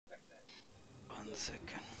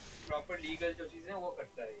second. Proper legal जो चीजें वो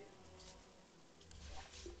करता है ये।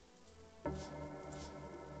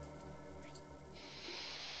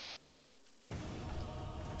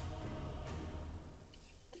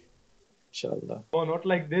 Inshallah. No, not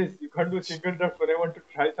like this. You can't do single draft when I want to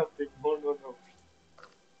try something. No, no, no.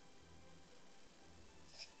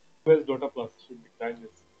 Where's Dota Plus? Should be trying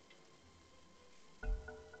this.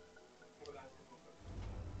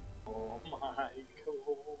 Oh my god.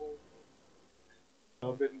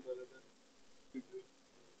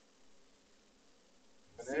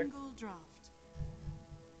 Single draft.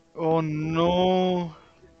 Oh no!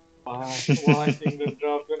 Why single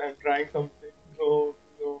draft when I'm trying something? No,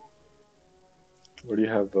 no. What do you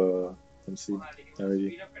have, MC?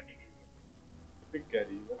 yYy? Big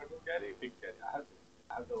carry. You wanna do carry? Big carry. I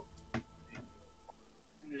have the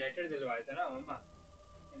letter दिलवाया था ना मम्मा।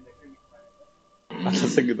 Letter लिखवाया था।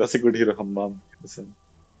 That's a good hero, Hammam. Listen.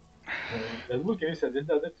 Nazmul, can you suggest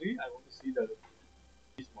the other three? I want to see the other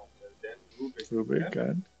three. Monster. Then Rubik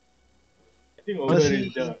and I think Ogre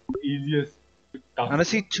is the easiest task.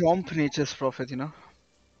 Honestly, Chomp Nature's Prophet, you know.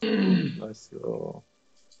 let's go.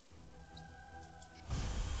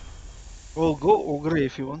 Oh, go Ogre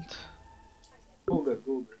if you want. Ogre,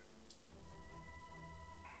 Ogre.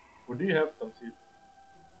 What do you have, Tamsil?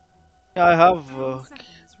 Yeah, I have 10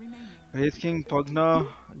 seconds remaining. Wraith King, Pugna,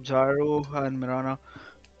 Gyro, and Mirana.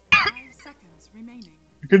 5 seconds remaining.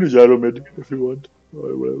 You can do Gyro mid if you want.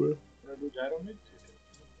 Or whatever. Wanna do gyro mid?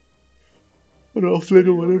 Or offlane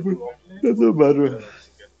or whatever. Doesn't matter.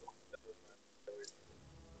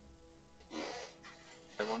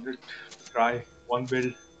 I wanted to try one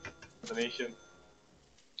build for the nation.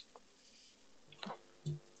 I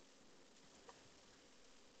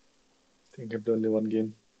think I've done only one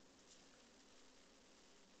game.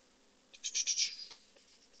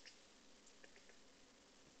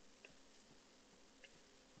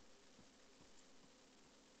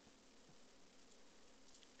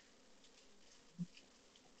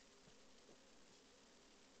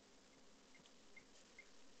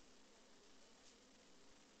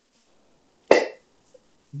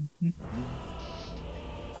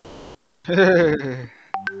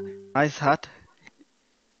 Nice hat.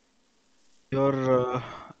 Your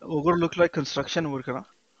Ogre look like construction worker, huh?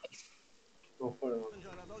 Go for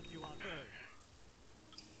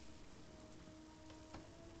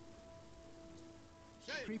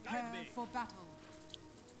Prepare for battle.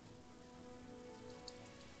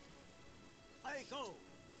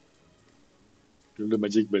 You'll do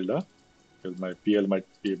magic build, huh? Because my PL might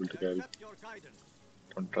be able to carry.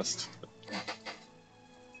 Don't trust.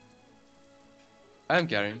 I am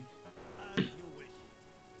carrying.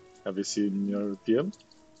 Have you seen your PL?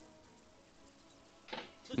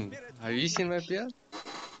 Have you seen my PL?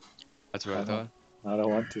 That's what I thought. I don't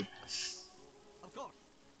want to.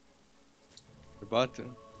 You're about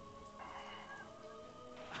to.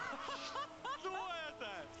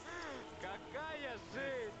 Какая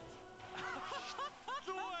жизнь!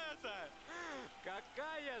 Что это?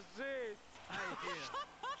 Какая жизнь!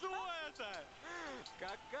 Что это?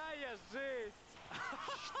 Какая жизнь!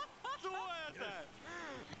 Что это?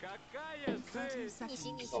 Какая 30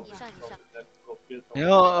 жизнь! seconds. You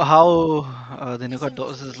know how the Nuka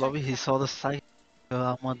does his lobby? He saw the site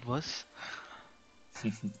Ahmad was.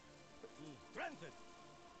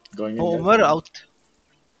 Going in, Oh, guys. Umar out.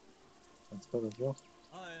 Let's go, let's go.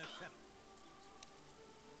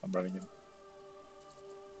 I'm running in.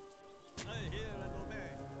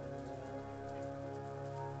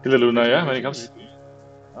 Kill the Luna, yeah, when he comes.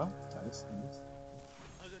 Ah, nice, nice.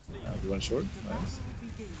 You one short, nice.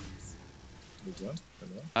 Begins. Good one,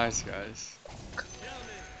 good one. Nice, guys.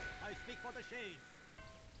 I speak for the shade.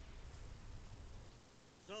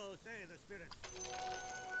 So say the spirit.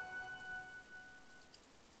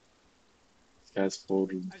 This guy's full.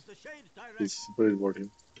 As the shade directs, He's super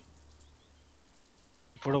important.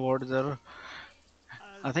 Put a ward there.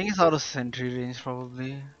 I think it's out of sentry range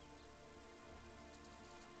probably.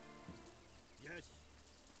 yes.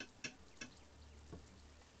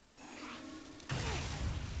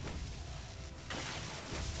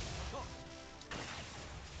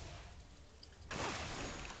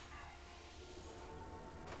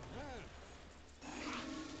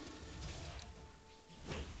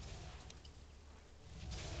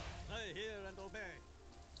 I hear and obey.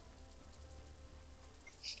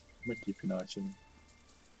 I'm gonna keep an arching.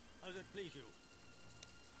 As it please you.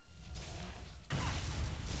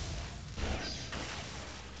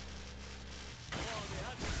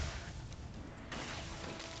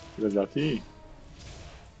 Kill the jockey.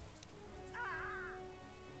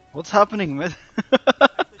 What's happening, man?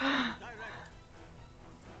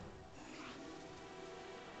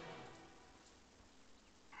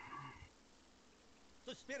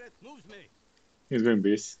 spirit moves me. He's going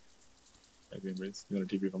base. I'm going base. He's gonna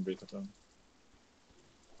TP from base as well.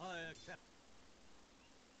 I accept.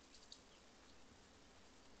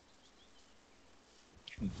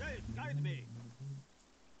 Shades, guide me.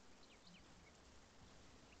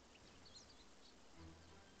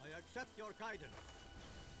 I accept your guidance.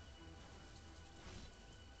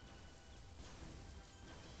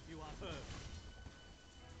 You are heard.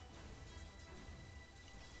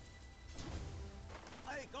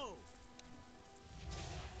 I go.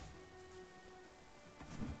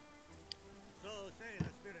 So say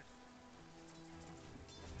the spirit.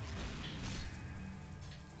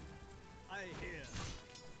 I hear.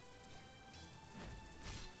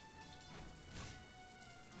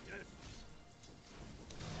 Yes.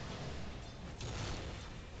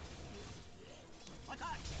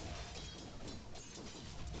 Attack!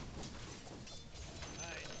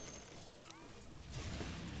 Aye.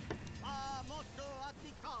 Ah, molto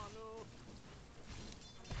atticano.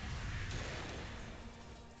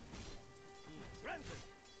 Granted.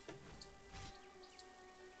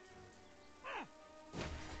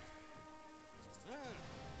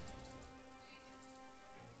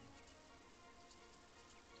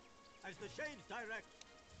 As the shades direct.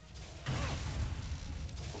 I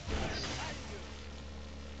find you.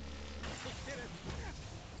 The spirit.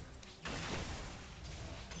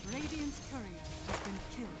 Radiant's courier has been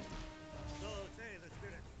killed. So say the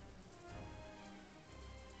spirit.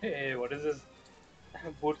 Hey, what is this?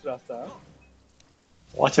 Boat Rasta. Huh?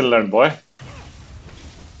 Watch and learn, boy.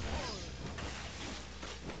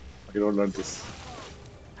 You don't learn this.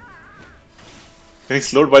 Getting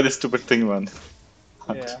slowed by this stupid thing, man.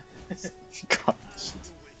 Yeah. God, As shit.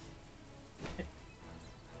 you wish.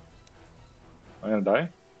 I'm gonna die.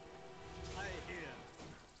 I hear.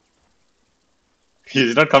 He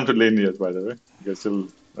did not come to lane yet, by the way. You're still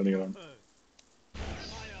running around. Heard.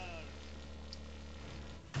 Fire.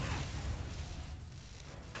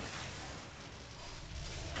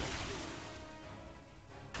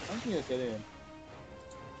 I don't think you're killing him.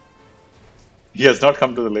 He has not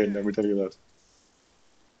come to the lane, let me tell you that.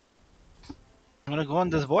 I'm gonna go on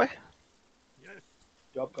this boy. Yes.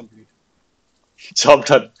 Job complete. Job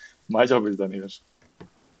done. My job is done here. Yes.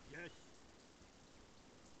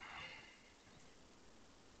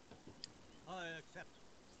 I accept.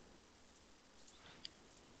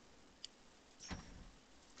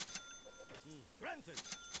 Granted.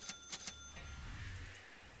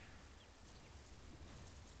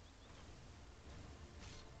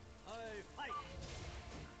 I fight.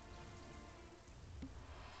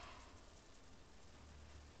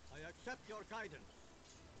 I accept your guidance.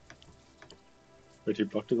 Wait, he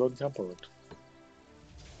blocked his own jump or what?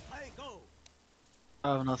 I go.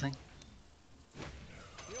 I have nothing.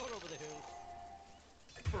 You're over the hills.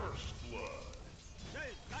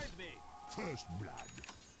 Shades, guide me. First blood.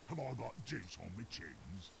 Have I got juice on my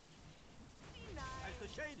chins? As the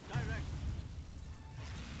shades direct.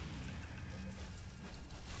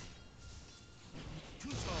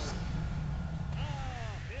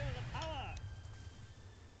 Ah, feel the power.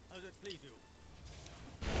 As it please you.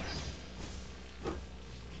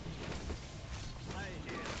 I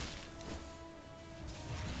hear.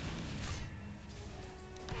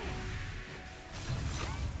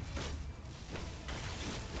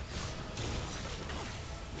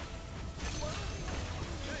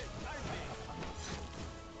 Shades, guide me.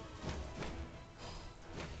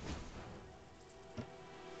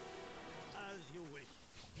 As you wish.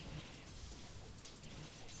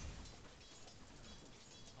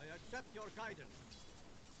 I accept your guidance.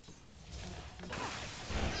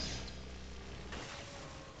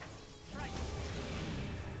 Right.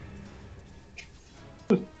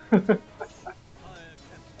 I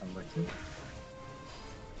accept. Unlucky.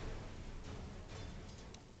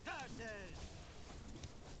 Curses!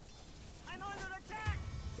 I'm under attack!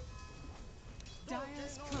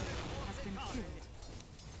 Dire's courier has been killed.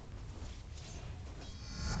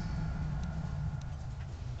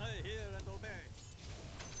 I hear and obey.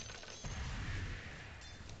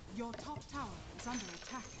 Your top tower is under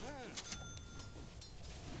attack.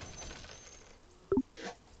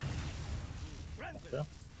 Granted. Okay.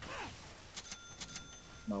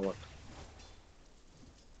 Now what?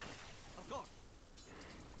 Of course.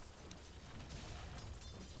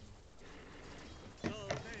 So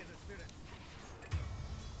say the spirit.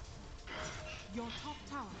 Your top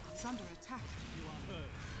tower is under attack. You are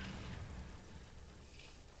heard.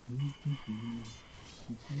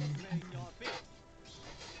 Make your bid.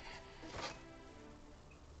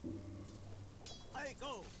 I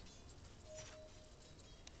go.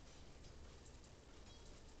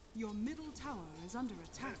 Your middle tower is under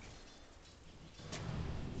attack.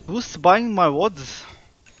 Who's buying my wards?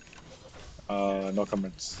 No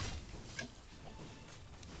comments.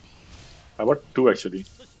 I bought 2 actually.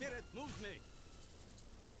 The spirit moves me.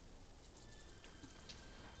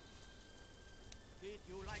 Beat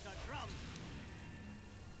you like a drum.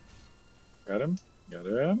 Got him. Got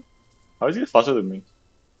him. How is he faster than me?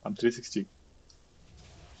 I'm 360.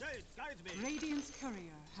 Shade guides me. Radiant's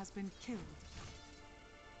courier has been killed.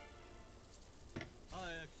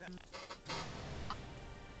 I accept.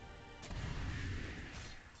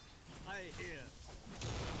 I hear.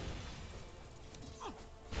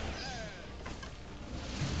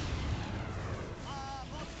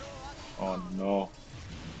 Oh no.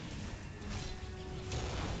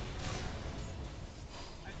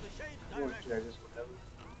 As the shade Oh, directs. shit, I just whatever.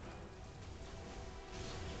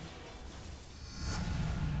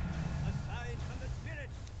 A sign from the spirit.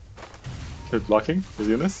 He's blocking. His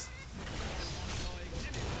Eunice.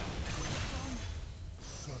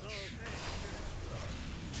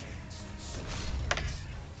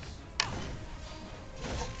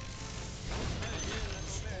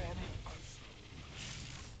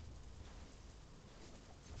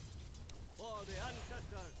 For the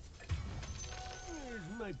ancestors.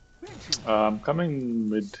 I'm coming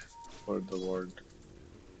mid for the ward.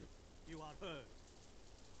 You are heard.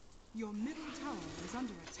 Your middle tower is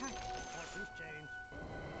under attack. Fortunes change.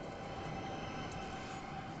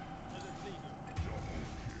 Others lead you.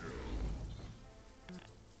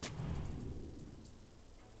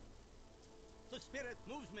 The spirit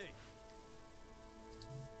moves me.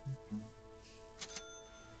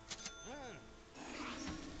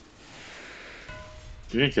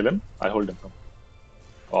 You didn't kill him? I'll hold him. Come.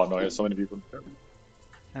 Oh no, there's so many people.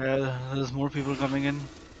 There's more people coming in.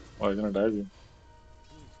 Oh, he's gonna die again.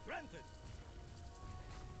 Granted.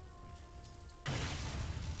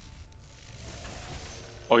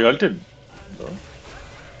 Oh, he ulted. No.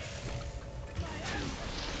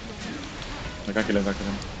 I can't kill him. Can't kill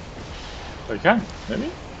him. Oh, you can?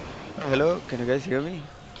 Maybe? Hello, can you guys hear me?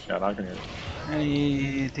 Yeah, now I can hear you.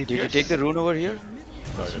 Any Did you TPS? take the rune over here?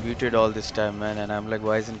 No, It's I didn't. muted all this time, man, and I'm like,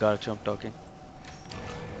 why isn't Garchomp talking?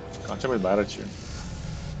 Kancham is mad at you.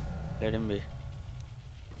 Let him be.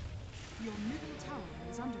 Your middle tower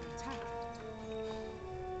is under attack.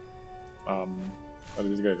 What is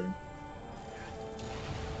this guy doing?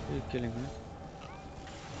 Are you killing me?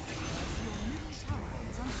 Your middle tower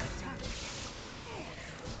is under attack.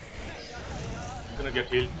 I'm gonna get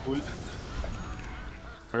healed. Cool.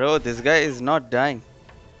 Bro, this guy is not dying.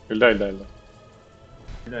 He'll die, he'll die, he'll die.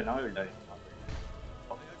 No, now he'll die.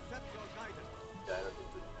 I accept your guidance.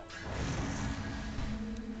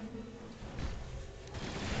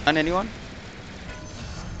 And anyone?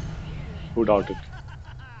 Who doubted?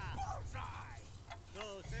 So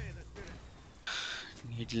say the spirit.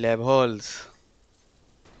 Need lab holes.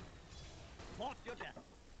 Fought your death.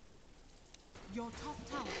 Your top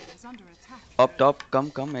tower is under attack. Top, top,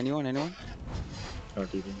 come, anyone?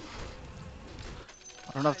 Not even.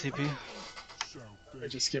 I don't have TP. I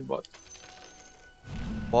just came bot.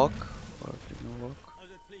 Walk? Or no walk?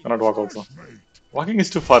 Others please. Cannot walk also. Walking is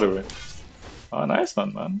too far away. Oh, nice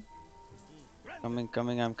one, man.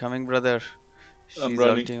 Coming, I'm coming, brother. I'm She's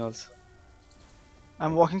running. ulting also.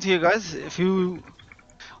 I'm walking to you guys. If you.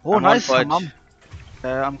 Oh, I'm on nice. Pudge.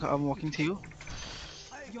 I'm walking to you.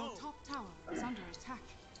 Your top tower is under attack.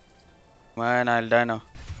 Man, I'll die now.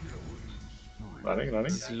 Running, running.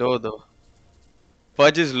 It's low though.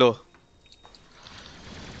 Pudge is low.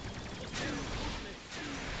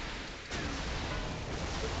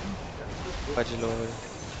 Pudge is low already.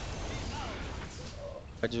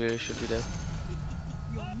 Pudge really should be dead.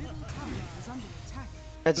 Your middle tower is under attack.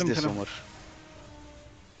 Catch Kill him, this, kill him. Umar.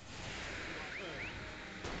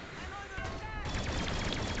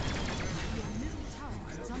 Your middle tower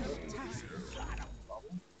is under attack.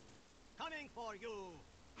 Coming for you.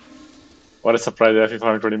 What a surprise. After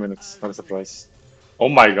 520 minutes. What a surprise. Oh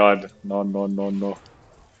my god. No, no, no, no.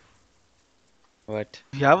 What?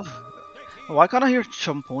 We have. Why can't I hear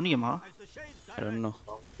Champonium, huh? As the shade I don't know.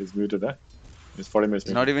 He's muted, eh? He's 40 minutes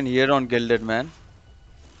He's not muted. even here on Gilded, man.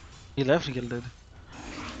 He left Gilded.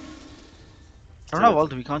 I don't have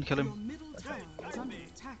ult, we can't kill Your him. middle tower is under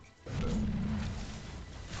attack.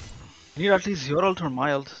 We need at least your ult or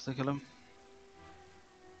my ult to kill him.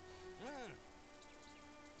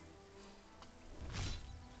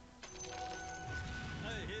 I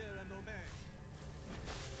hear and obey.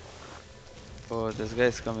 Oh, this guy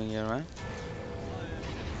is coming here, man.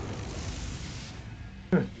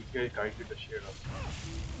 This guy guided the shit out.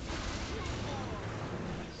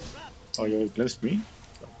 Oh, you glimpsed me?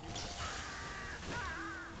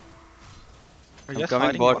 Are you I'm guys coming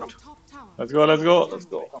fighting bot. bottom? Top tower Let's go, let's go, let's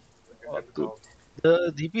go. One, two.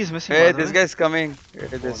 The DP is missing, by Hey, the this way. guy's coming.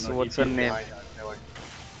 Hey, Oh this, no, what's DP her is name? behind us. Never.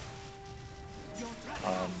 Your top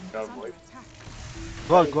tower Yeah, is under boy. attack.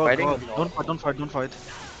 Go out, go out, go Fighting? out. Don't fight, don't fight, don't fight.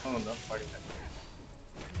 No, not fighting that.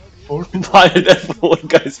 Four Why did that Your four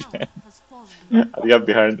top guys tower behind? has fallen. I think I'm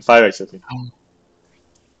behind. Five actually.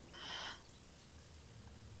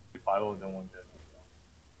 five of them on there.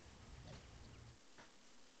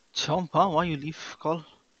 Chomp, huh? Why you leave? Call.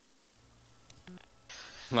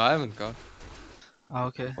 No, I haven't got. Ah,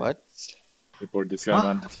 okay. What? Report this guy, Huh?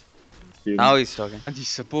 man. Kill Now him. he's talking. And these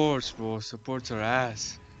supports, bro. Supports are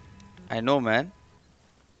ass. I know, man.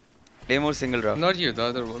 Play more single round. Not you, the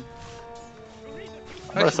other one.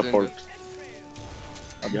 I'm not a Actually doing support. good.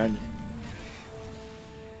 I'm behind you.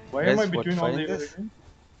 Why am I Guys, what, between all fighting the guys this? again?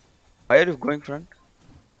 Why are you going front?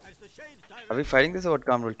 As the shades Are we direct, fighting this or what,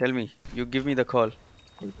 Kamrul? Tell me. You give me the call.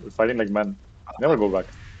 We're fighting like men. Never go back.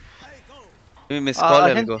 I go. Give me miss call, I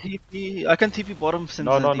I'll can go. TP. I can TP bottom since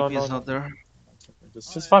No, the no, no, DP no, is no. not there.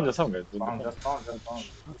 Just farm, just farm, guys. Don't Farm, defend. just farm, just farm.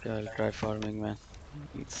 Okay, I'll try farming, man.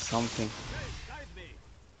 Need something. Shades guide me.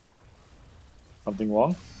 Something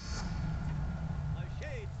wrong? My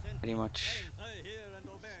shades sent Very me. much. Hence I hear and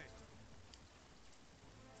obey.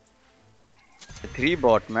 A 3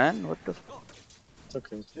 bot, man. What the? It's okay. It's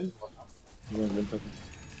okay. Still bottom. You're gonna win that.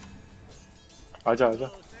 Aja, aja.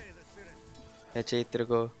 So say the spirit. Hey, Chaitra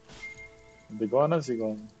go. They go on us, they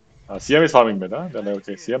go on. CM is farming better. Then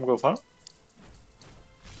okay, CM go farm.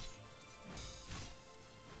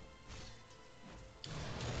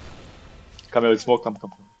 Come here, smoke, come,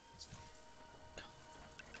 come, come.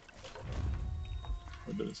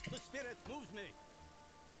 We'll do this. The spirit moves me.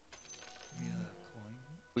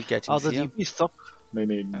 We catching The CM. DP is stuck. No,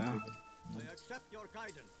 no, Yeah. I accept your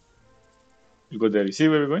guidance. you go there. You see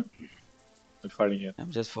where we're going? We're fighting here.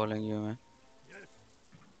 I'm just following you, man. Yes.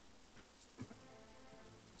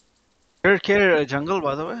 Care jungle,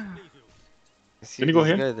 by the way. Please you. I see Can you go this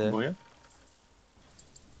here? guy there. Go here.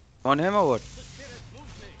 On him or what? The spirit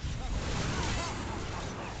moves me.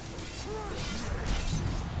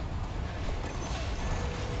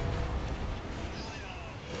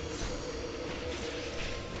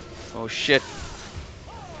 Oh shit.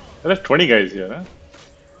 There are 20 guys here, huh?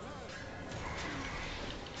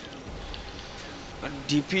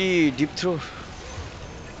 DP, deep throw.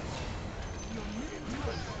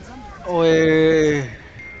 ओए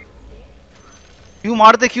क्यों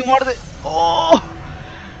मार दे क्यों मार दे Oh!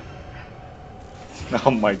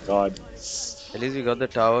 Oh my god. At least we got the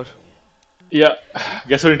tower. Yeah.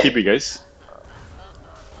 Guess we're in TP, guys.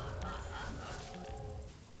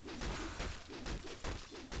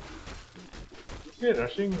 Is he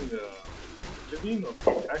rushing Javine or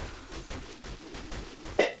attack?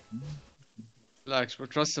 Relax, we're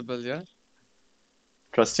trustable, yeah?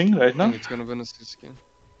 Trusting right I now? think it's gonna win us this game.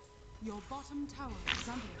 Your bottom tower is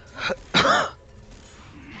under attack.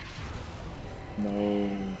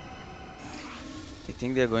 No. You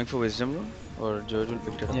think they're going for wisdom room? Or George will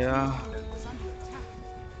pick it up? Yeah. Is under attack.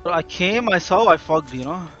 So I came, I saw, I fucked, you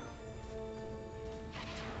know.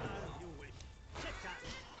 As you wish. Sit down.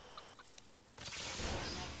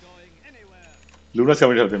 Not going anywhere. Luna's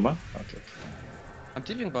coming to help him, huh? Okay. I'm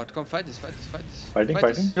TPing bot. Come fight this, fight this, fight this. Fighting, Fight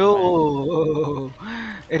fighting. this. Yo,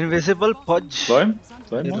 invisible pudge. Slow him. Is under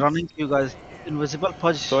Slow him, They're huh? running to you guys. Invisible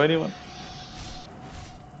pudge. Slow anyone.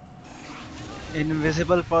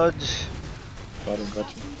 Invisible pudge. Got him,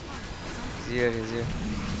 got you. He's here, he's here.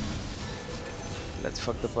 Let's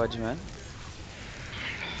fuck the pudge, man.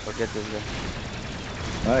 Forget this guy.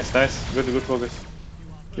 Nice, nice. Good, good focus.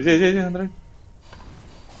 Easy, 100.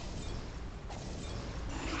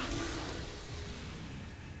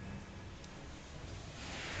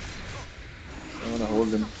 I wanna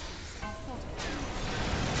hold him.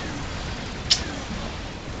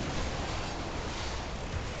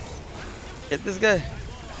 Get this guy.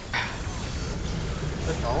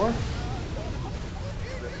 The tower?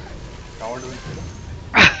 Tower doing shit.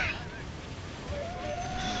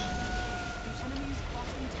 enemy's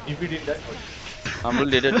bottom tower. DP did that much.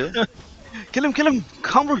 Kamrul did it, dude. Kill him,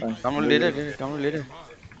 come on. Kamrul did it, Kamrul did it.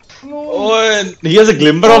 Oh, and he has a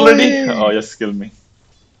glimmer already? Oh, just kill me.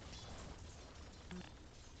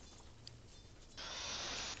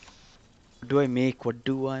 What do I make? What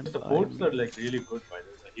do I The supports are like really good by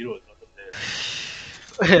the heroes, not the players.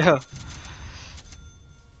 Yeah.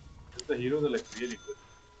 The heroes are like really good.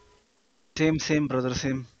 Same, brother,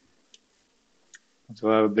 same.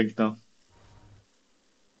 So I have a blink now.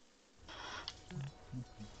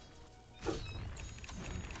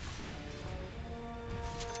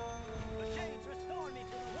 The shades restore me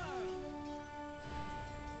to the world.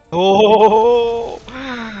 Oh!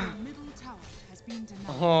 Your middle tower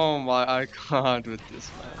my, I can't with this,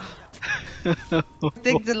 man.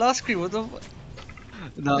 Take the last creep, what the fuck?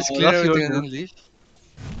 No, Just clear that's everything yours. and then leave.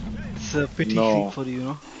 It's a pity creep No. for you, you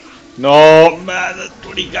know. No, man, the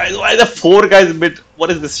 20 guys. Why the 4 guys bit? What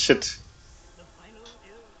is this shit?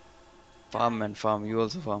 Farm man, farm. You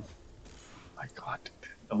also farm. My god.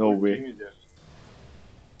 The No whole way. team is there.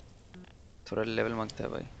 थोड़ा level मांगता है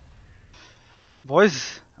भाई. Boys,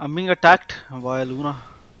 I'm being attacked by Luna.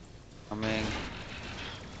 Coming.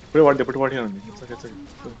 Put what here only. Your It's okay, it's okay.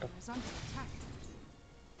 bottom tower is under attack.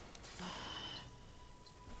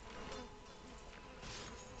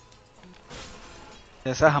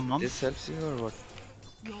 Yes, I am. This helps you or what?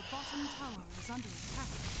 Your bottom tower is under attack.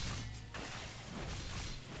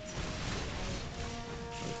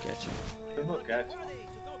 I'll catch him. There's no catch. Ready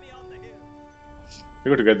to go beyond the hill. We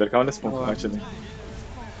go together. Come on, let's smoke Oh, actually. Tower has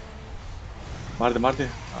fallen. मार दे.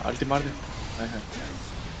 Ulti मार दे.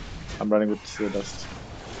 I'm running with the dust.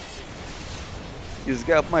 This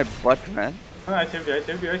guy up my butt, man. No, I saved you.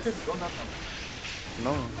 Don't have them.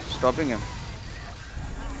 No, stopping him.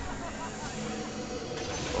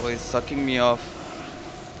 Oh, he's sucking me off.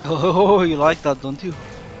 Oh, you like that, don't you?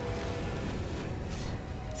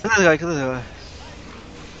 Kill this guy.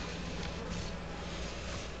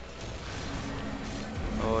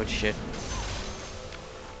 Oh shit.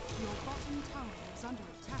 Your bottom tower is under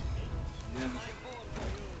attack.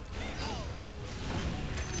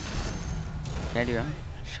 Can't you, huh?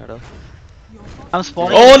 Shut up. Your bottom I'm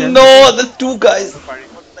spawning. Oh in 10 no, seconds. the 2 guys.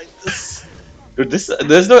 Dude,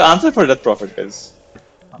 there's no answer for that prophet, guys.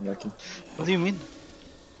 I'm lucky. What do you mean?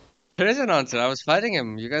 There is an answer. I was fighting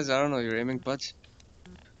him. You guys, I don't know, you're aiming butts.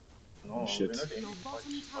 No, Shit. we're not Your aiming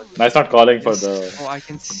bottom much. tower Nice not calling for the Oh, I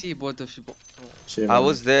can see both of you. Oh. shame. I on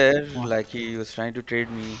was me. there, like he was trying to trade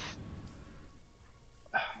me.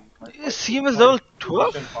 CM is level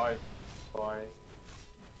 12? Position 5. Why?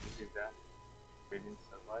 Is that? We didn't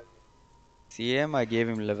survive. CM, I gave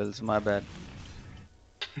him levels, my bad.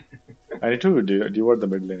 I need to devour the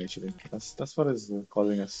mid lane actually. That's what is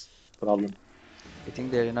causing us problem. You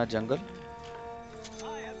think they're in our jungle?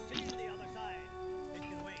 I have seen the other side. It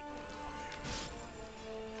can wait.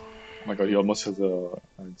 Oh my god, he almost has a.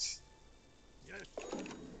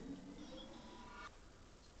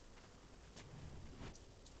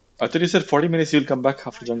 I thought you said 40 minutes you'll come back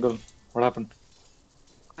after jungle. What happened?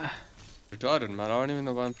 Retarded, man. I don't even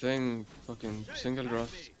know why I'm playing fucking single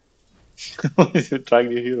grass. You're trying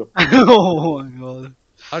new hero. Oh my god.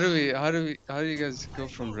 How do you guys go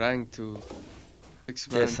from rank to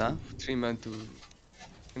 6 man Yes, to huh? 3 man to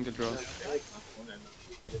single draft?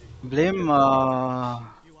 Blame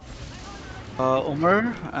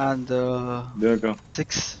Umar and There you go.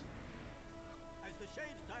 6. As the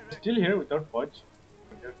shades direct. Still here without fudge.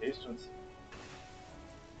 Without haste on.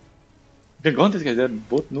 You can go on this guy. They're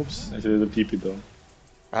both noobs. Actually, the TP though.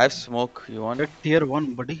 I have smoke. You want? They're tier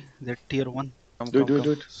 1, buddy. They're tier 1. Come, Do come, it.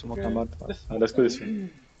 come. Smoke. I'm not. Let's go this way.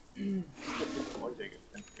 Fudge, I guess.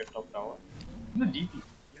 And get top tower. No DP.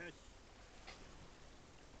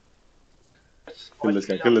 Yes. Kill this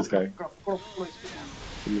guy. Kill this guy,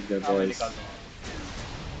 boys.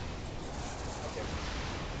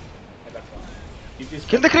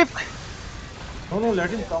 Kill the creep! No, let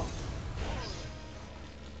him come.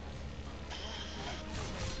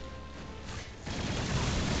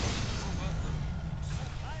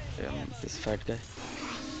 Damn, this fat guy.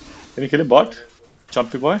 Can you kill him, bot?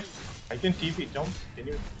 Chumpy boy? I can TP, jump. Can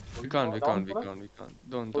you? We can't. Down for us?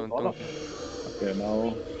 Don't. Okay,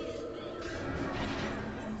 now.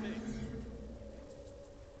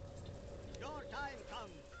 Your time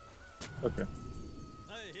comes. Okay.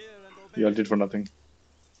 I hear and obey. You ulted for nothing.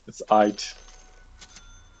 It's aight.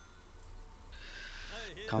 I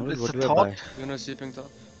hear. Kamral, It's what a do I thought. buy? You know, sleeping top.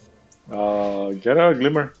 Get a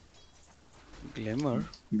glimmer. Glimmer?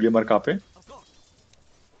 Glimmer kape. Of course.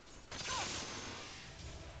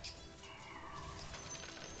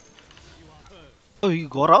 You are heard. Oh, you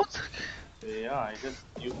got out? Yeah, I just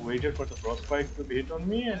you waited for the frostbite to hit on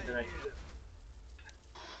me and then I killed it.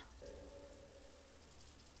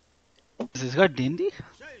 Is this guy dandy?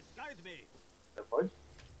 Shades guide me. The fudge?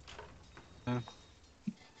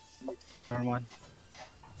 Never mind.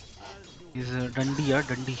 As you He's Dundee, yeah,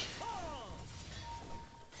 Dundee.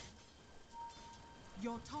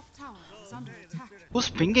 Your top tower is under attack. Who's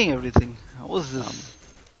pinging everything? What was this?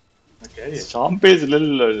 Okay, yeah. Champ is a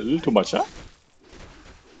little too much, huh?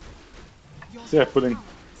 Your See, I'm top pulling. tower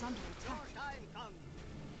is under attack. Your time comes.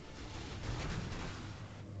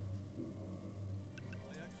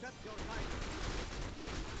 I accept your guidance.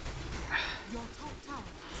 Your top tower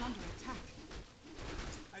is under attack.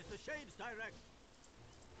 As the shades direct.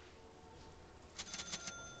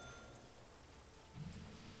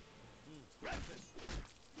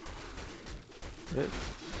 Yeah.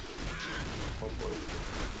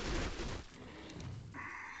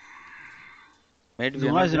 Mid, we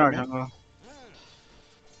are Luna not is in going our mid. jungle.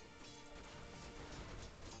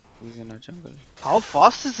 He's in our jungle. How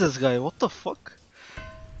fast is this guy? What the fuck?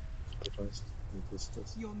 Surprised.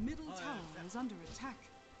 This. Your middle tower is under attack.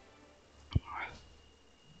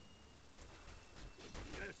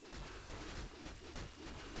 Yes.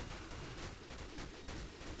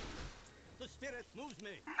 The spirit moves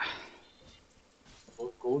me.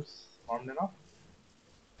 Both ghosts armed enough.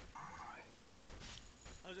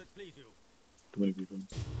 How's it please you? Too many people.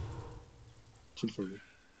 Chill for you.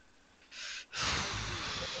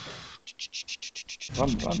 Run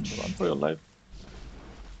for your life.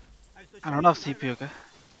 As the I don't have shades CP, direct. okay?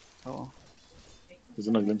 So, He's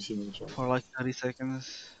in a glimpse in the shot. for like 30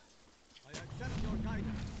 seconds. I accept your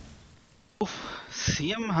guidance. Oof.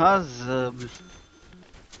 CM has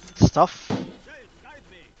stuff. Shades guide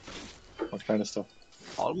me. What kind of stuff?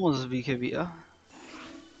 Almost BKB, yeah?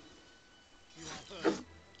 You are heard.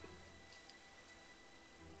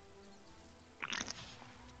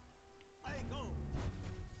 I go.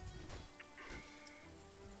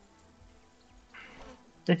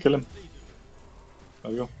 Okay, kill him. Please you.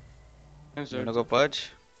 There we go. You wanna go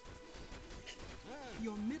purge?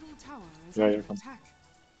 Your middle tower is Yeah, under come. attack.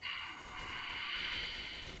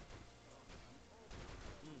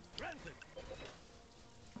 Granted.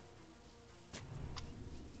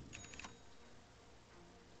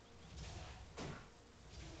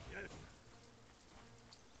 Yes.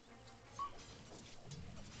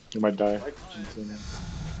 You might die. Right.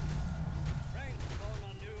 Strength fall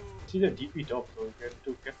on you. See the DP top, so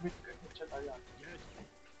get me check area. Yes.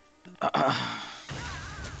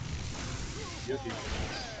 Your DP.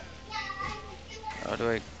 How do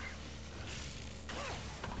I?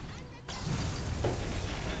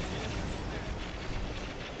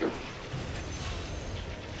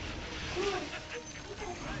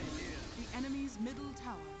 The enemy's middle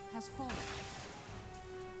tower has fallen.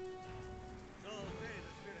 So say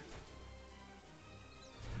the spirit.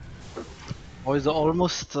 Boys are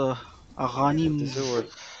almost Aghani This is move. what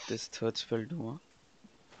this third spell do, huh?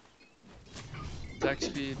 Attack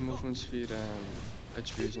speed, movement speed, and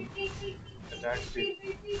edge fusion. Attack speed.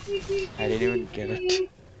 I didn't even get it.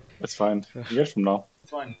 That's fine. You get it from now.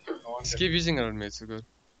 It's fine. No one Just gets keep using it on me, it's so good.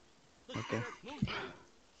 The Okay. spirit moves me.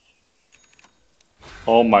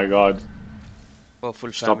 Oh my god. Oh,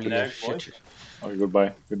 full Stop family it. here. lag, Shit, boys. shit. Okay,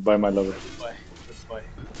 goodbye. Goodbye, my lover. Goodbye. Goodbye.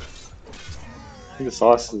 I think the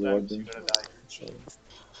sauce is Sometimes working. you're gonna die. Sure.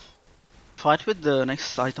 Fight with the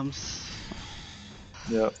next items.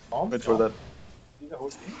 Yeah, Bombs wait for down. that. See the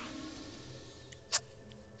whole team.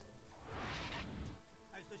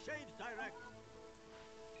 As the shades direct.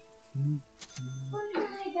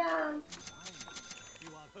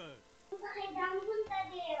 You are heard.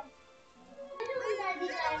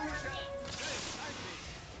 Shades guide me.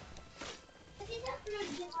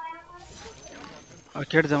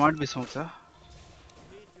 Arcade they might be smoked, yeah?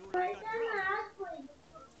 Treat you like a drum.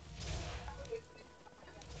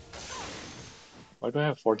 Why do I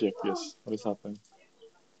have 40 FPS? What is happening?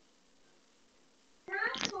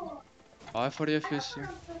 I 40 FPS here.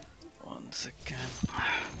 1 second.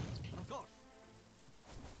 Of course.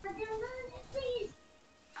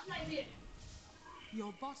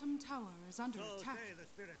 Your bottom tower is under So attack. say the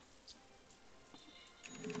spirit.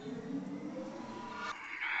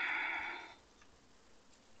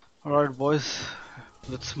 Alright, boys.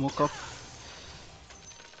 Let's smoke up.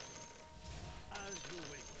 As you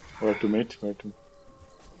wish. Where to, mate? Where to?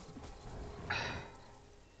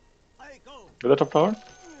 I go. Get that top tower?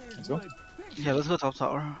 Let's go. Yeah, let's go top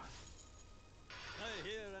tower. I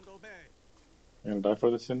hear and obey. I'm gonna die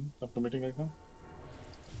for this in after meeting right now.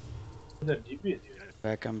 The DP is here. Yes.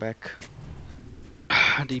 Back, I'm back.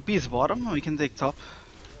 DP is bottom, we can take top.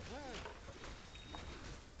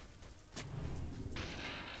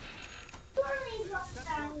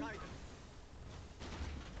 Accept your guidance.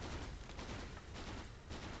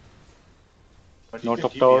 But you No can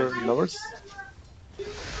top DP tower as well. lovers.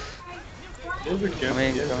 Just be careful.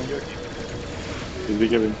 Coming, Yes, coming. your DP. He's be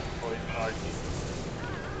giving. Oh, he's gonna RT.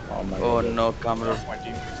 Oh my Oh god. no, Kamru. My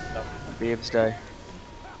team is stuck. Babes die.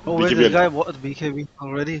 Oh wait, BKB this guy what BKB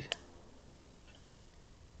already?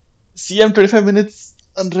 CM 25 minutes.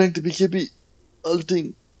 Unranked BKB.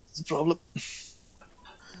 Ulting. It's a problem.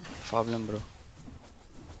 Problem, bro.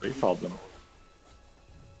 Big problem.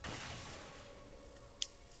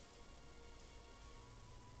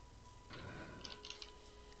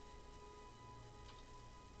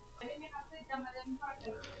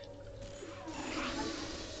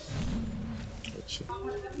 Gotcha.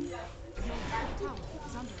 Your top tower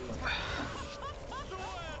is under attack.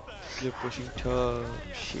 They're pushing top.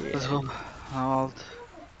 Shit. Let's go. I'll...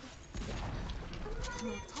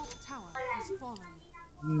 Your top tower has fallen.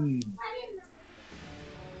 Hmm.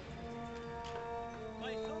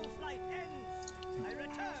 My soul flight ends. I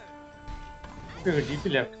return. Okay,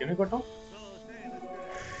 DP left. Can we go top? So say the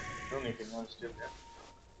spirit. No need, anyone's still there.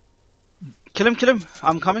 Kill him, kill him.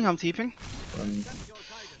 I'm coming, I'm thieving. Accept your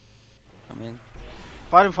guidance. I mean,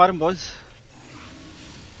 Fire him, boys.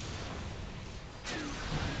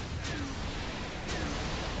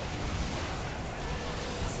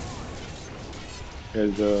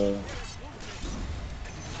 Guys,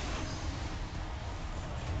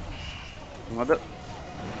 mother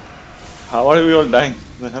how are we all dying?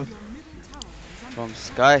 Your middle tower is under from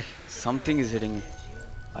sky. Something is hitting me.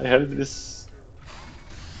 I held this.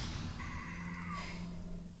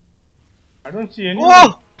 I don't see anyone.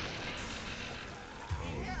 Oh!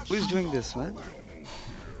 Who is doing this, man?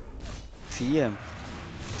 CM.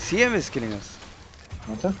 CM is killing us.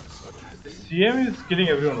 What's that? CM is killing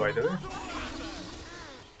everyone, by the way.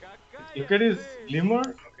 Look at his glimmer.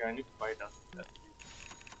 Okay, I need to buy that.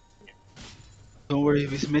 Don't worry,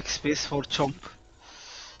 we make space for Chomp.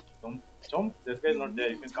 Jump. This guy's not there.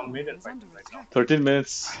 You can come mid and is fight under him right now. attack. 13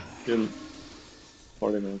 minutes till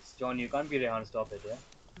 40 minutes. John, you can't be Rehan, stop it, yeah?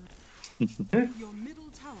 Your middle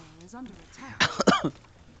tower is under attack.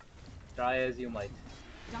 Try as you might.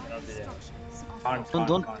 Dire Not there. structures are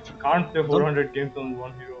Can't play 400 games on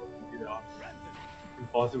one hero.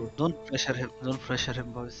 Impossible. Don't pressure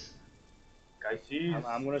him, boys. Guys, she's...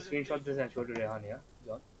 I'm gonna screenshot this and show to Rehan, yeah?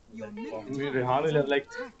 John? Your Like, middle I mean, tower Rehan is will have under like,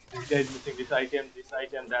 attack. this guy is missing this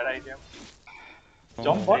item, that item. Oh,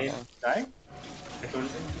 Jump what? Right. Dying? I told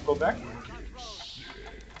him to go back.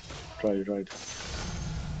 Right.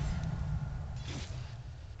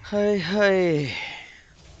 Hi, hi.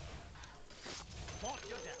 Fought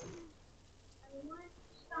your death.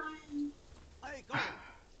 I go.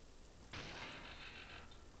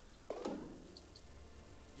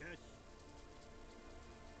 Yes.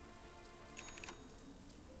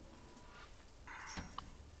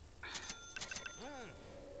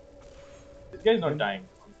 This guy is not dying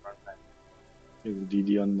on front line. Is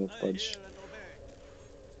DD on the I pudge. hear and obey.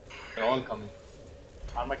 They're all coming.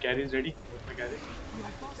 Are my carries ready? Where's my carry?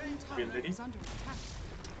 Your bottom tower Feel ready? is under attack.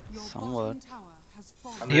 Your Somewhat. bottom tower has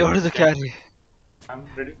fallen. I'm ready You're to the tank. carry. I'm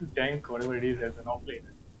ready to tank whatever it is as an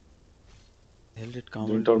offlaner. Held it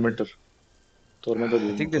Doing calm. Tormentor. Tormentor I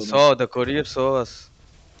doing think they Tormentor. saw, the courier saw us.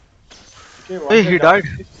 Okay, one Hey, guy he down. died.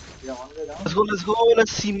 Yeah, one guy down. Let's go,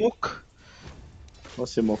 let's see Mook. No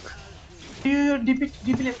Simok. Yeah,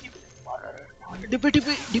 DP left.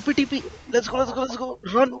 DP. Let's go.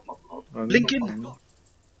 Run. Running. Blink in.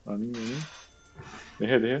 Running. They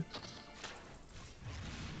here.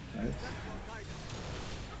 Nice.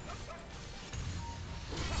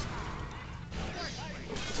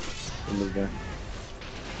 Kill this guy.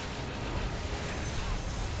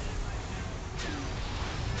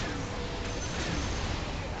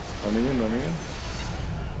 Running in.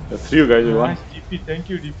 There's 3 you guys, you won. Nice DP, thank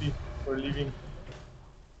you DP for leaving.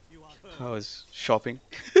 You are heard. I was shopping.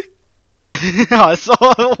 I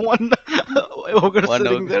saw one ogre One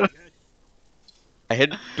sitting ogre. there. I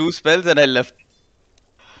hit 2 spells and I left.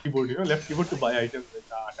 Keyboard, left keyboard to buy items.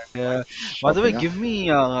 Yeah. By the way, Shopping, huh? give me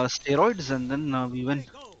steroids and then we win. I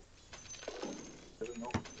go. Doesn't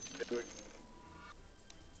know.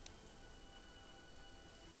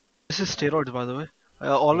 This is steroids, by the way.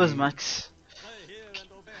 Always Mm. max. I hear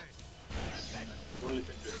and obey. Don't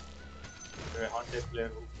listen to him. You're a haunted player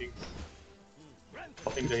who thinks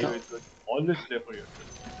Granted. the hero is good. Always play for yourself.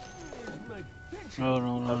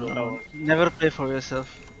 No. Never play for yourself.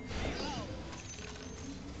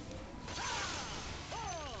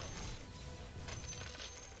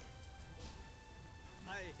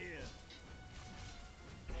 I hear.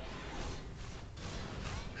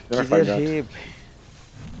 Cannot fight Killer that. Habe.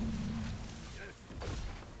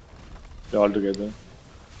 They're all together.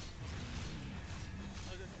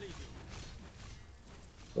 As it please you.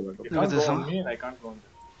 Go back. You Look can't at this, go on huh? me and I can't go on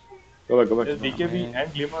them. Go back. There's BKB man.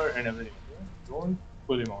 and Glimmer and everything. Don't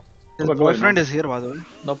pull him out. His Come on, boyfriend no. is here, by the way.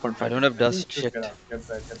 No point I don't have dust. Just Shit. get out. Get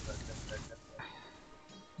back.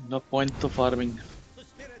 No point to farming. The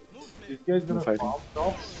spirit moves me. This guy's gonna fighting. farm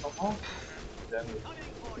top somehow. Then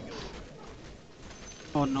Coming for you.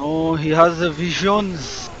 Oh no, he has the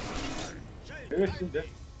visions. maybe it's still there.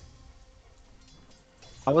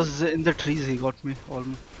 I was in the trees, he got me.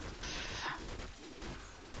 Don't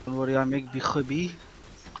worry, I make BKB.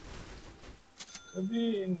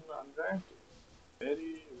 Maybe in unranked,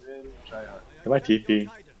 very try hard. I Am I accept your TP?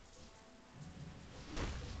 guidance.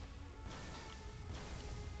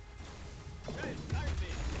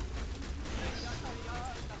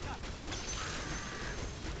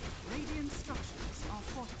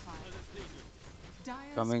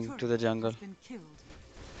 Coming to the jungle. Been killed.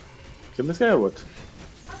 Kill this guy or what?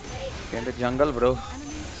 In the jungle, bro.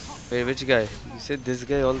 Enemy top Wait, which guy? You said this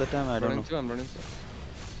guy all the time. I don't Running know. through, I'm running through.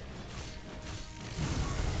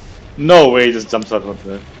 No way, he just jumps out of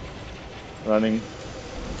there. Running.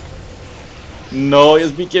 No,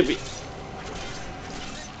 it's BKB.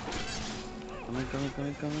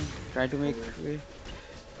 Coming. Try to make way.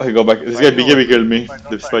 Okay, go back. This guy Fighting or BKB what? killed me. Don't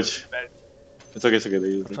Dip fight. smudge. It's bad. It's okay, it's okay.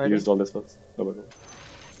 They Fighting. used all their spells. Go back, go back.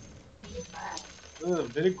 This is a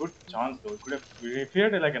very good chance though. It could have, if he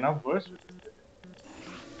had like enough burst.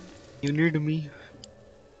 You need me.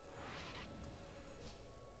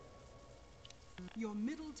 Your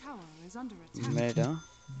middle tower is under attack. Mid, huh?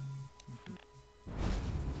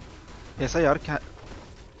 ऐसा यार क्या?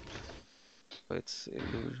 It's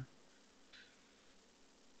illusion.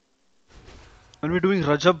 When we're doing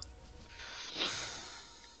Rajab,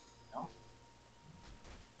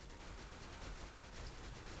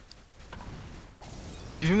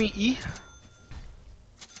 give me E.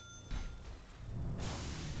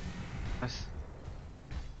 Nice.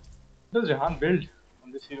 What does Rehan build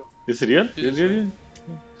on this hero? Is it real? Yes, Really?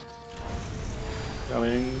 I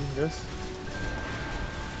mean, yes.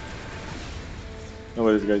 No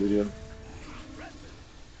way, this guy's real.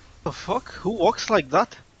 The fuck? Who walks like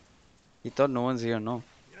that? He thought no one's here, no?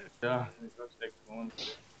 Yeah, it looks like one.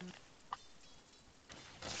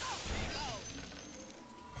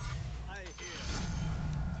 I hear.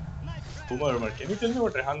 Night Umar, can you tell me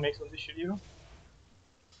what Rehan makes on this shit hero?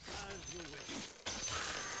 as you wish.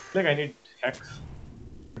 Like I need hex.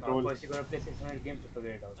 Control. First, you're gonna play 600 games to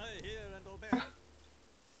figure it out. I hear and obey.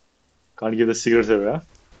 Can't give the secrets away, huh?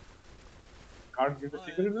 Can't give the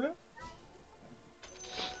secret there.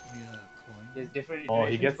 There's different Oh,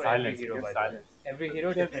 he iterations gets for every silence. He hero, gets by the way. silence. Every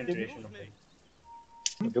hero, different iteration of it.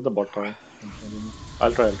 Get the bot tower.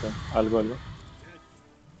 I'll try. I'll go.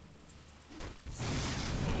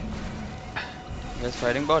 Yes,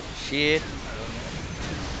 fighting bot. Shit.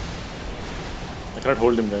 I cannot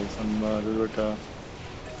hold him, guys. I'm a little bit.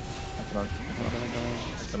 I cannot.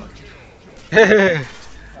 I cannot.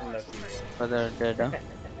 Unlucky. Brother dead, huh?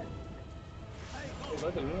 You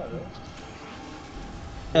got the Luna though.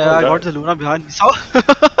 Yeah, I that? got the Luna behind me. So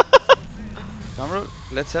Come, bro.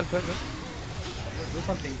 Let's help her, bro. Do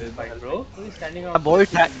something to fight, bro. Who is standing a out? boy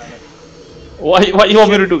tag. Why you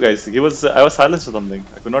want me to do, guys? He was. I was silenced or something.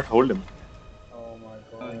 I could not hold him. Oh my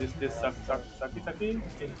god. This sucky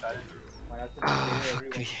in silence. I have to Ah, save fuck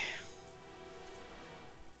everyone. me.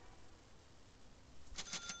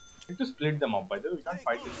 We need to split them up. By the way, we can't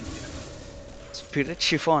fight this easy. Spirit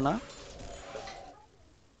chiffon, huh?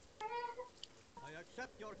 I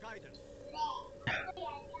accept your guidance.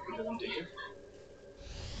 It doesn't take it.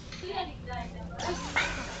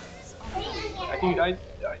 Structures are falling. I think he died.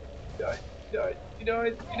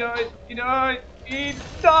 He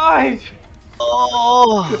died!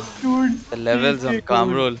 Oh, Dude, The levels on PK calm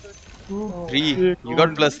code. roll. Dude, 3. PK You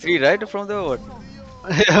got code. +3, right? From the what?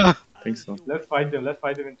 yeah. I think so. Let's fight them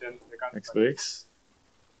in 10. They can't Next fight. breaks.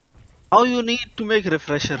 Now you need to make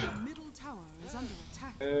refresher. Your middle tower is under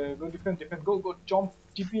attack. Go defend. Go chomp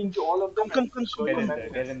TP into all of them. Come, and show Get your in there,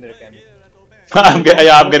 manliness. get in there, Cammy. I'm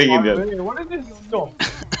getting in there. Wait, what is this Your chomp? middle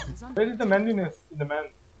tower is under Where is the manliness in the man?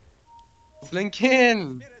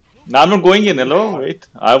 Blinking! No, I'm not going in. Hello, wait.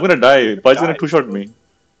 I'm gonna die. Pudge gonna Die. two-shot me.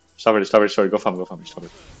 Stop it. Go farm. Stop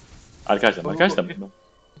it. I'll catch them. No,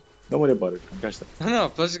 don't worry about it. I'll catch them. No,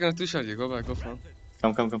 plus is gonna two-shot you. Go back, go for him.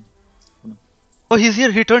 Come. Oh, he's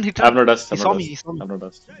here. He turned. I have no dust. He saw me. He saw I me. have no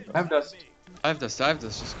dust. I have dust. I have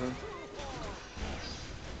this, just go.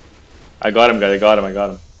 I got him, guys. I got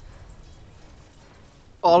him.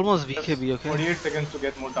 Almost BKB. Okay. 48 seconds to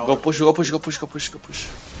get more towers. Go push.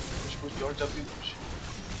 Push, George, just push.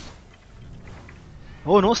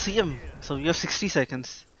 Oh no, CM. So we have 60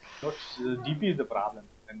 seconds. Not, DP is the problem.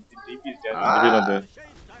 And the DP is dead. Maybe not there.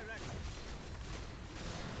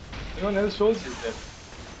 Anyone else shows is dead.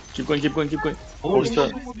 Keep going. Oh, Push the-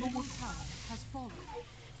 Your middle tower has fallen.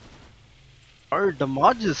 our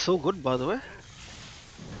damage is so good, by the way.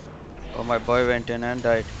 Oh, my boy went in and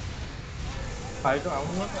died. I don't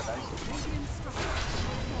know what that is. Radiant structures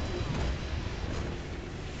are falling.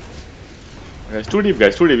 Guys, too deep.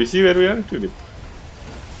 You see where we are? Too deep.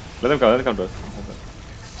 Let them come to us.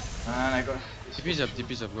 Man, I got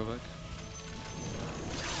TP's up, go back.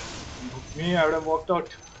 me. I would have walked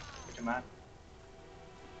out. Okay, man.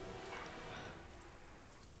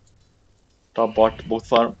 Top bot, both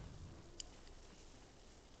farm.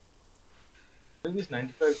 What is this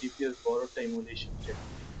 95 DPS borrowed time emulation check?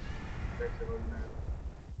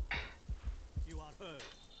 You are heard.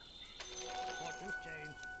 Fortunes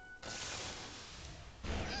change.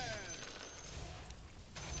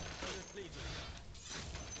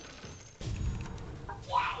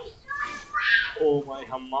 Oh, my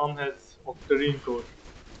hammam has octarine core.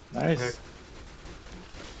 Nice.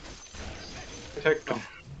 Attack now.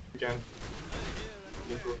 You can. I hear and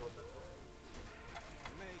Link obey. goes not that far.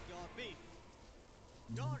 Make your peace.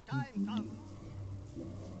 Your time comes.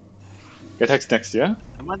 Get Hex next, yeah?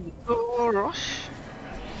 Come on, go rush.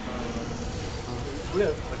 Would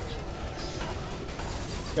have, but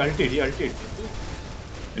he ulted. He ulted.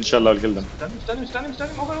 Inshallah, I'll kill them. Stun him, stun him, stun him, stun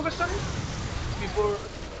him. Hoga, Hoga, stun him. Before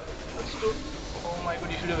Stone. Oh my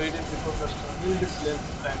god, you should have waited before the stun. You will get slain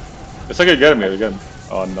sometime. It's okay, get him, get him.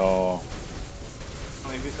 Oh no.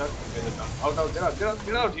 Maybe sir. Okay, they're done. Out, out, get out, get out,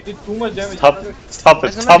 get out. He did too much damage. Stop it, stop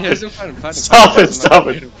it, Guys, I'm not stop here. it. Fight him, fight him, fight him, Stop fight it, him. I'm not stop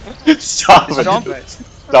here. it. Stop It's it. fine, Stomp. it's fine.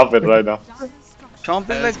 Stop it right now. Dire structures.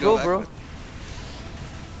 Chomping Let's like go go, bro. back.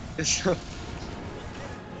 Yeah,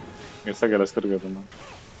 It's okay, let's go together now.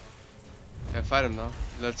 fight him now.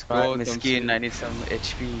 Let's Right, go. Miskin, Tamsil. I need some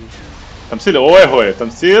HP. Tamsil, oe hoye.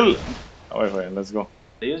 Tamsil. Oe hoye, let's go.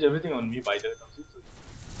 They used everything on me by the way.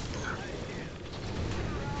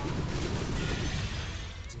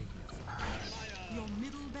 Your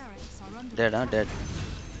middle barracks are under Dead, huh? Dead.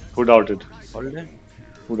 Who doubted? All dead.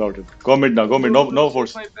 Who doubted? Go mid now, go mid. No, no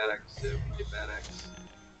force. My barracks, save my barracks.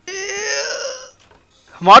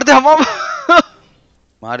 मार दे हमाम.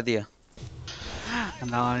 मार दिया.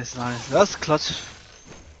 Nice, nice. That's clutch.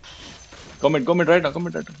 Go mid right now, go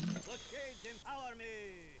mid right now. The shades empower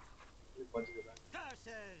me.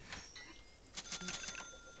 Curses.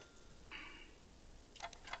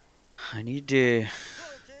 I need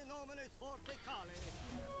Dulce nominis forte cali.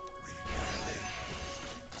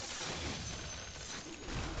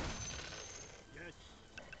 Yes.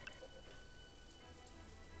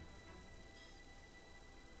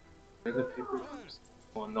 Where's the triple?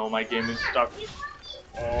 Oh no, my game is stuck.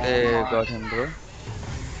 Oh Hey, my. got him, bro.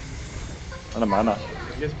 Not a mana.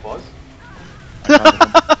 Can you just pause?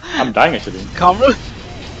 I'm dying actually. Kamru.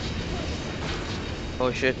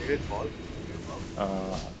 Oh shit. Can you just pause?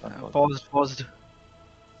 Paused.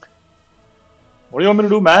 What do you want me to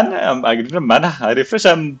do, man? I didn't have mana. I refresh.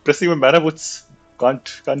 I'm pressing my mana boots.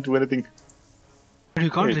 Can't do anything. You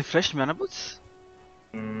can't Wait. refresh mana boots?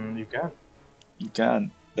 You can. You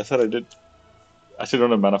can. That's what I did. I still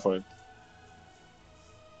don't have mana for it.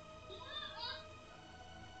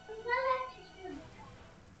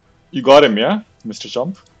 You got him, yeah, Mr.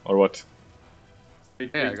 Chomp, or what?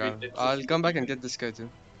 Wait, Yeah, I wait, got wait. him. I'll come back and get this guy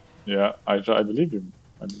too. Yeah, I believe him.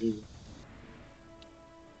 I believe him.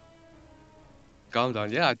 Calm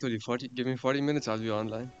down. Yeah, I told you 40. Give me 40 minutes. I'll be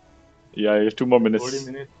online. Yeah, you have 2 more 40 minutes.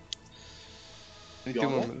 minutes. I need You 2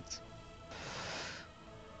 more online? minutes.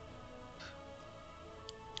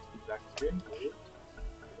 Black screen. Wait.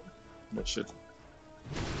 But shit.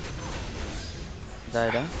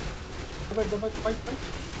 Died, huh? Go back, fight.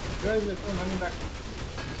 Where is it? Oh, running back.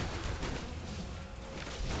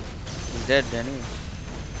 He's dead anyway.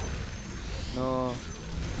 No.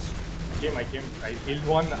 I came. I healed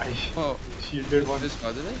one. I Oh, shielded one. this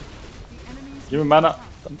by the way. The enemy's Give me middle mana.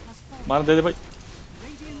 tower has fallen. Mana de de bhai.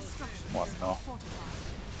 Radiant structures What are now? fortified.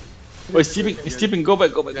 Oh, he's sleeping. He's sleeping. Go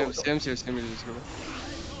back. Go back. Go back. Same here. Just go back.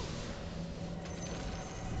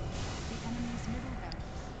 The enemy's middle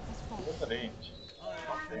barracks has fallen. What's the range?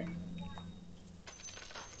 Not range.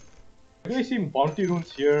 Do I see bounty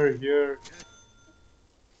runes here, everywhere?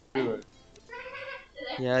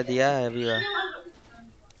 Yeah, diya hai everywhere.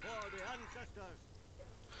 For the ancestors.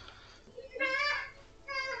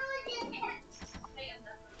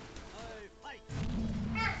 I fight.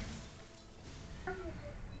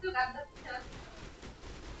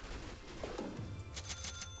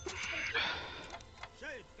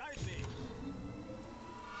 Shades guide me.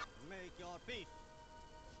 Make your peace.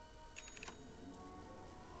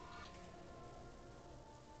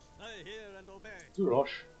 I hear and obey. Do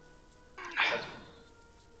Rosh.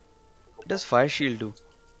 What does fire shield do?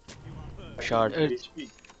 You are first. Shard. It's,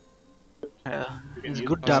 HP. yeah, You can it's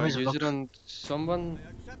use good it. damage Use it block. on someone I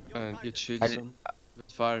accept your and guidance. it shields them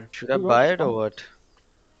with fire. Should I buy it or what?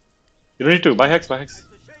 You don't need to buy hex. Buy hex. As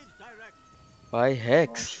the shades direct. Buy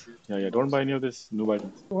Hex. Yeah. Don't buy any of this. No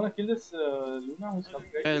items. You wanna kill this Luna who's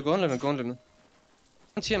coming right? Yeah, go on, Luna. Go on, Luna. I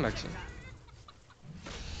don't see him actually.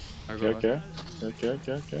 I go back.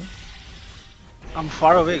 Okay. I'm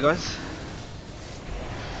far away, guys.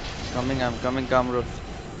 Coming, I'm coming, Kamru.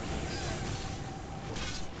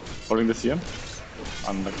 Holding the CM.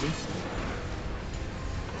 Unlucky.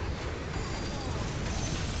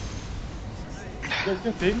 You guys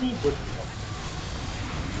can save me, but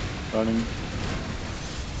Running.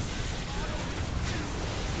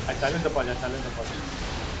 I silence the punch.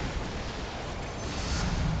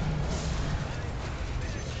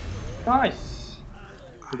 Nice.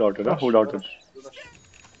 Who doubted? Huh? Who doubted?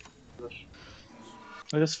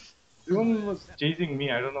 I just Everyone was chasing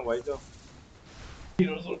me. I don't know why the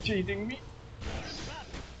heroes were chasing me.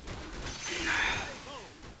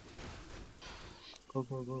 go.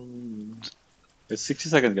 It's 60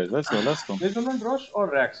 seconds, guys. Let's go. Let's go. There's someone rush or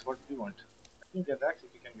Rax. What do you want? I think get Rax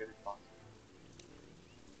if you can get it fast.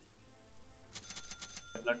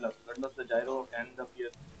 Bloodlust. Bloodlust, the gyro, and the fear.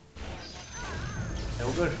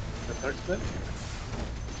 Ogre, the third spell.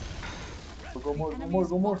 Go more, go more, Enemy's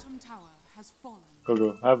go more. bottom tower has fallen. Go,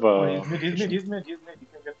 go. I have Oh, he's mid, he's mid, he's mid, he's mid. He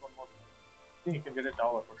can get one more. I think he can get a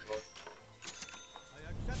tower for sure. I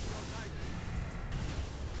accept your guidance.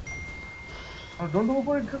 Oh, don't go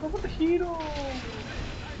for it. Go for the hero.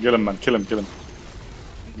 Kill him, man. Kill him, kill him.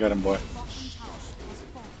 Get him, boy. Bottom tower has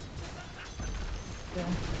fallen.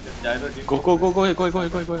 The gyro didn't Go, get go, the go, go, go, go,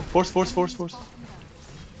 go, go. Force, force, force, force. Bottom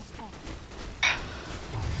barracks has fallen.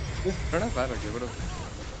 Don't have buyback here, bro.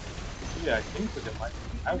 Yeah, I think so. They might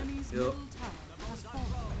have. Enemy's middle tower has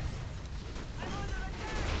fallen.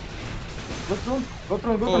 Go through, go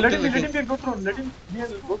through, go through. Oh, Let kill him the be, let him king. be, go through. Let him be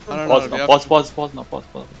and go through. No, no, Pause no, we now, have pause, to. pause, pause now, pause,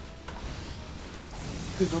 pause.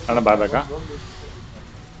 Please go And a through. buyback, huh? Don't lose this one.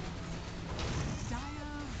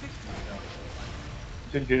 Dire victory.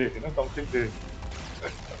 Still did it, you know. Tom still did it.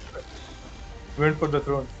 Went for the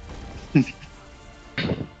throne.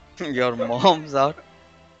 Your mom's out.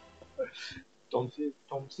 Tom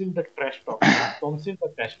still the trash talk. Tom still the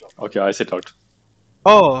trash talk. Okay, I sit out.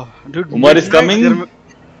 Oh, dude, Umar is midnight. coming.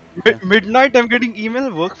 Midnight. I'm getting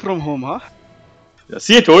email. Work from home, huh? Yeah,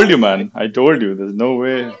 see, I told you, man. I told you. There's no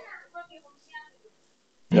way.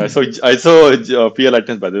 Yeah, I saw PL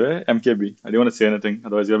items, by the way. MKB. I didn't want to say anything.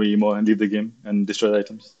 Otherwise, you're going to be emo and leave the game and destroy the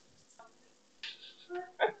items.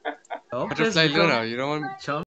 Butterfly Luna, you don't want.